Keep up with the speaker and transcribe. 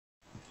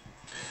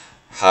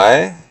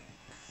Hi,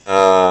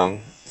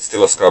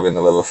 still a scrub in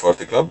the level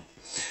 40 club.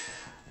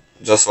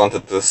 Just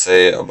wanted to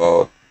say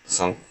about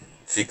some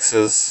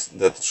fixes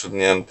that should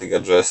need to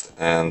get addressed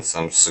and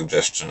some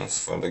suggestions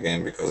for the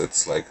game, because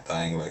it's like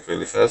dying like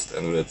really fast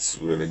and it's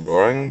really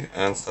boring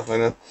and stuff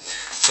like that.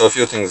 So a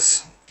few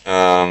things,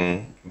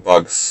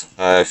 bugs.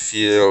 I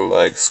feel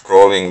like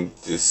scrolling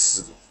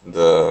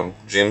the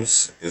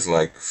gyms is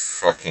like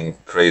fucking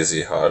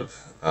crazy hard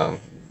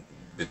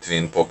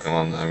between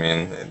Pokemon. I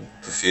mean,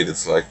 to feed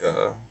it's like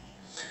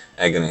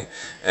agony,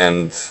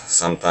 and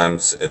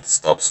sometimes it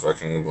stops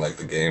working like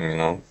the game, you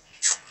know.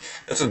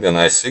 That would be a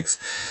nice fix.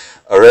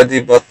 A ready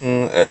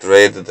button at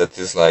raid that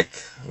is like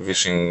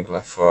wishing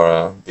like for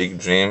a big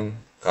dream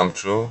come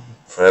true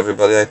for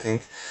everybody, I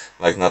think.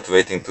 Like not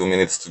waiting 2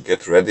 minutes to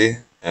get ready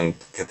and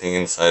getting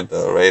inside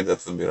the raid.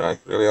 That would be like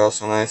really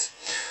also nice.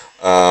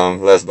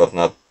 Last but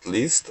not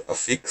least, a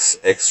fix.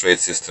 X-raid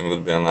system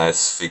would be a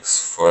nice fix.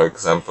 For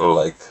example,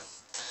 like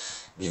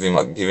giving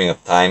a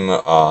time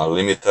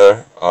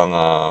limiter on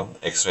a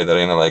X-raid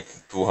arena, like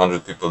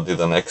 200 people did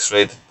an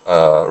X-raid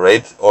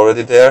raid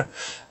already there,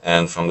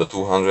 and from the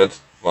 200,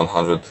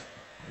 100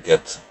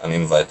 get an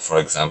invite, for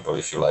example,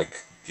 if you like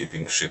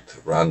keeping shit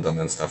random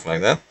and stuff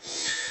like that.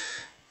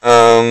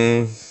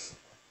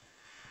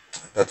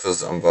 That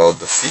was about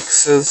the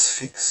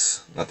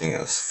fixes. Nothing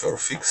else for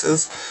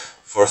fixes.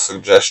 For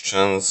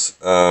suggestions,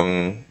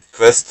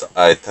 quest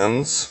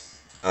items,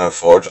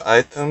 forge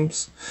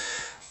items.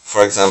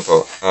 For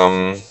example,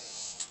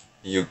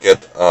 you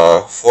get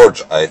a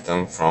forge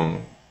item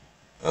from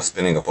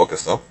spinning a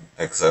Pokestop,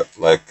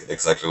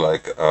 exactly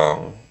like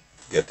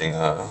getting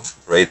a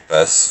raid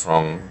pass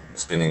from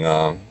spinning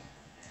a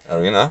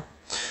arena.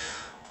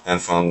 And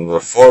from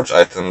the forge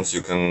items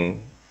you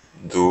can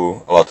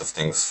do a lot of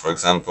things. For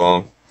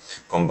example,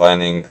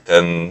 combining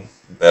 10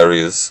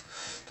 berries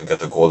to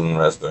get a golden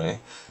raspberry,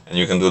 and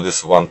you can do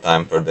this 1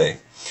 time per day.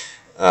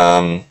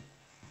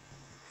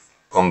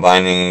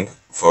 Combining,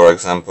 for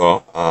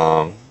example,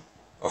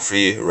 a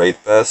free raid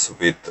pass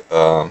with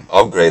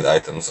upgrade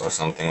items or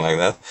something like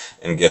that,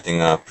 and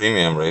getting a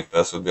premium raid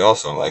pass would be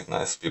also like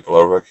nice. People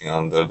are working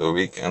under the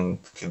weekend,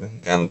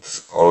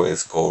 can't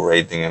always go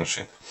raiding and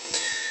shit.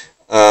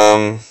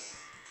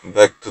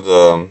 Back to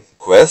the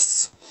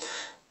quests,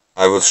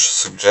 I would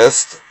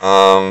suggest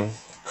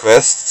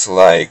quests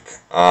like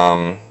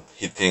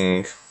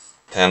hitting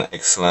 10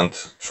 excellent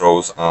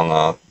throws on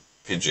a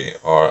Pidgey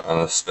or on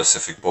a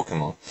specific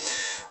Pokemon,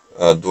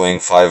 doing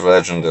 5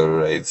 legendary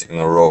raids in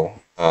a row,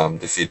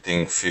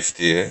 defeating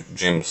 50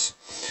 gyms,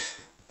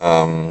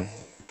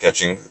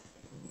 catching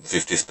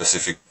 50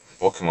 specific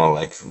Pokemon,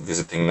 like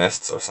visiting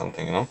nests or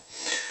something, you know,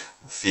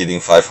 feeding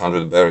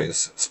 500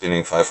 berries,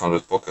 spinning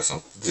 500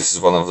 Pokestops. This is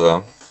one of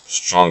the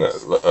stronger,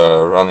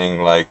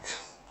 running like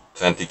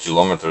 20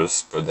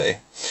 kilometers per day.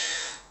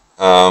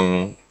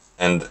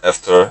 And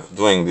after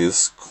doing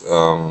these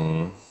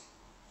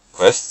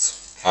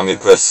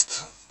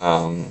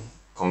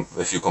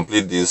if you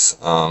complete these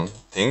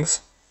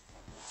things,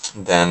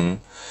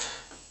 then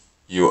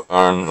you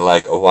earn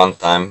like a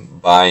one-time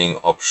buying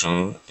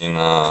option in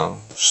a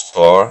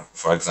store.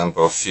 For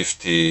example,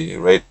 50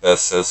 raid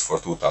passes for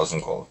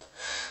 2000 gold.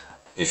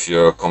 If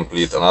you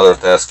complete another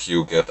task,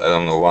 you get, I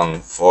don't know,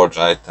 1 forge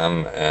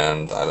item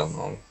and I don't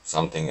know,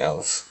 something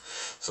else.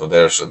 So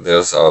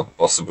there's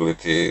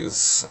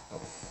possibilities.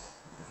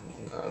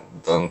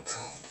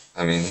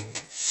 I mean,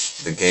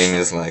 the game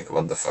is like,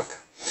 what the fuck.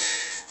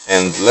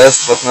 And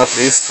last but not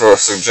least, for a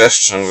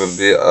suggestion would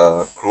be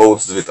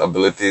clothes with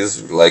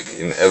abilities, like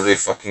in every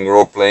fucking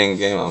role-playing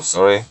game, I'm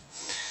sorry.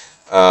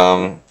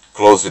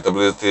 Clothes with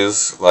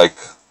abilities, like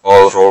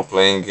all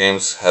role-playing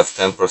games, have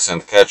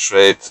 10% catch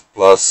rate,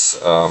 plus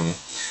 10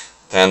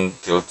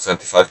 till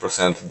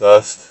 25%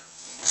 dust,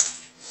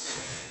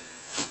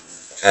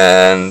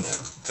 and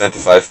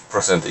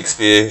 25%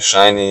 XP,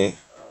 shiny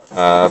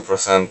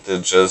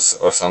percentages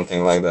or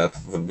something like that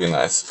would be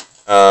nice.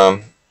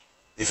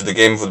 If the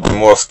game would be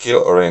more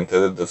skill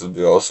oriented, that would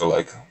be also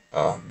like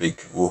a big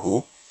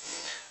woohoo,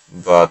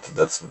 but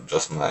that's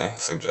just my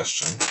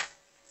suggestion.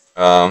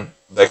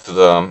 Back to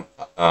the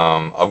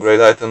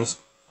upgrade items,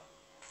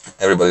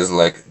 everybody's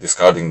like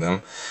discarding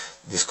them.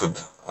 This could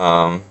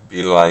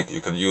be like,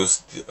 you could use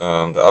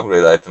the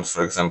upgrade items,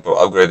 for example,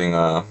 upgrading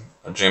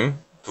a gym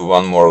to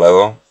 1 more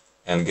level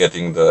and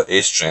getting the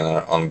ace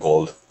trainer on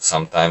gold.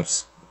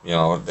 Sometimes, you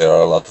know, there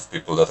are a lot of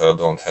people that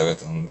don't have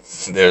it, and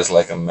there's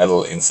like a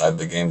medal inside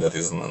the game that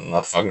is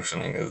not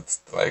functioning.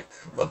 It's like,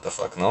 what the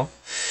fuck, no?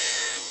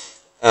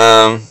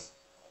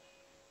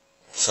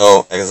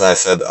 So, as I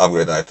said,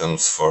 upgrade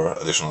items for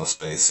additional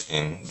space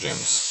in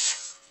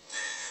gyms.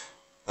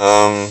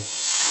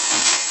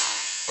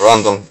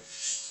 Random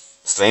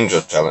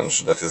stranger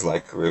challenge, that is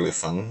like really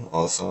fun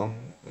also.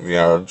 We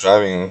are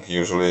driving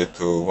usually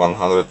to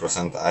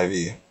 100%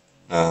 IV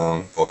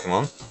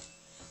Pokemon,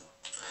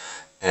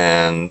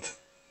 and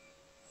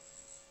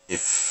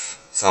if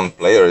some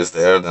player is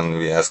there, then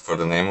we ask for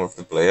the name of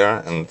the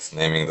player and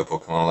naming the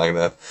Pokemon like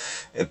that.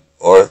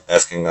 or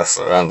asking us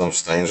a random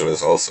stranger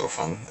is also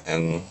fun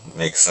and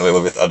makes a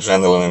little bit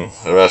adrenaline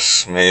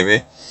rush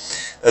maybe.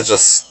 That's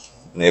just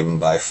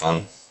nebenbei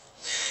fun.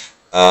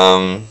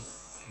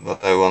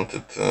 What I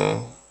wanted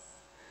to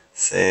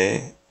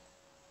say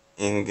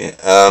in game,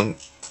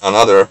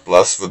 another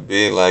plus would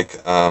be like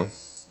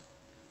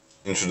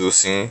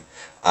introducing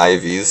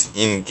IVs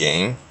in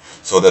game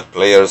so that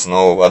players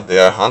know what they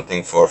are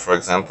hunting for. For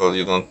example,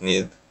 you don't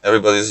need,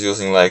 everybody's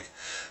using like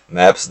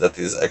maps that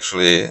is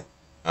actually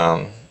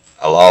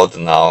allowed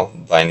now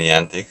by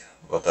Niantic,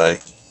 but I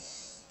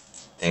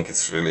think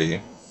it's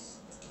really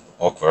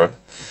awkward.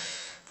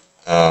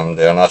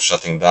 They are not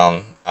shutting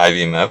down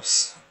IV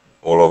maps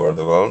all over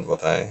the world,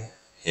 what I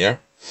hear.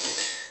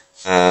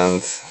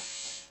 And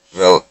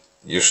well,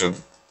 you should,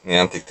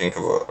 Niantic, think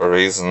about a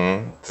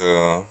reason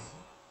to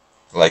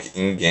like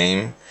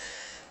in-game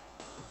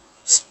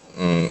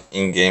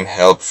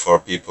help for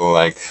people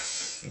like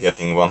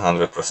getting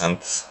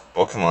 100%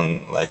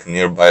 Pokemon like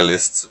nearby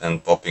lists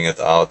and popping it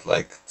out,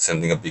 like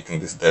sending a beacon,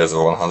 there's a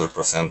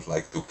 100%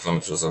 like 2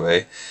 kilometers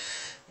away,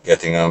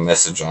 getting a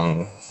message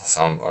on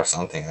some or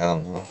something, I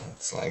don't know,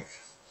 it's like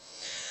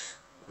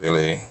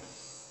really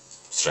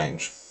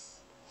strange.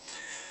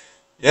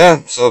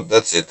 Yeah, so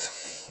that's it.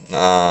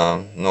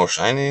 No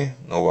shiny,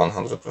 no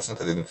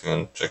 100%, I didn't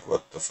even check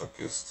what the fuck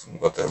is,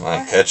 what am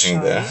I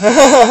catching there.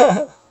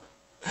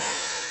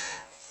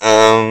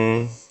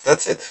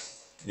 That's it.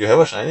 You have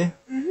a shiny?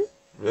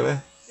 Really?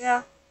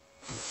 Yeah.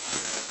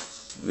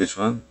 Which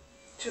one?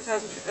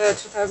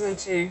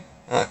 2002.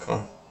 Ah,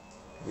 cool.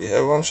 We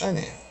have one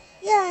shiny.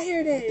 Yeah,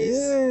 here it is.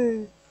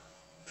 Yay!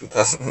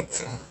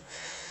 2002.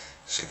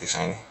 Shitty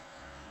shiny.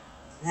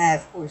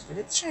 Of course, but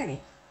it's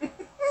shiny.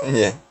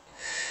 Yeah.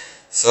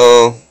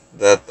 So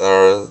that's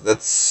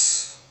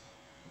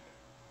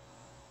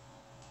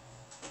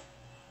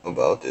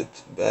about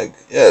it. Bag.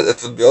 Yeah,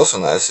 that would be also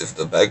nice if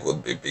the bag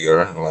would be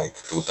bigger, like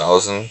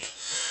 2000.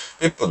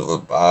 People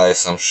would buy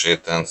some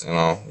shit and, you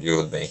know, you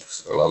would make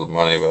a lot of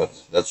money, but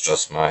that's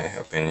just my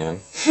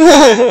opinion.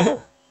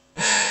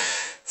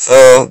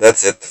 So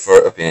that's it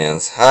for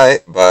opinions. Hi,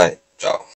 bye, ciao.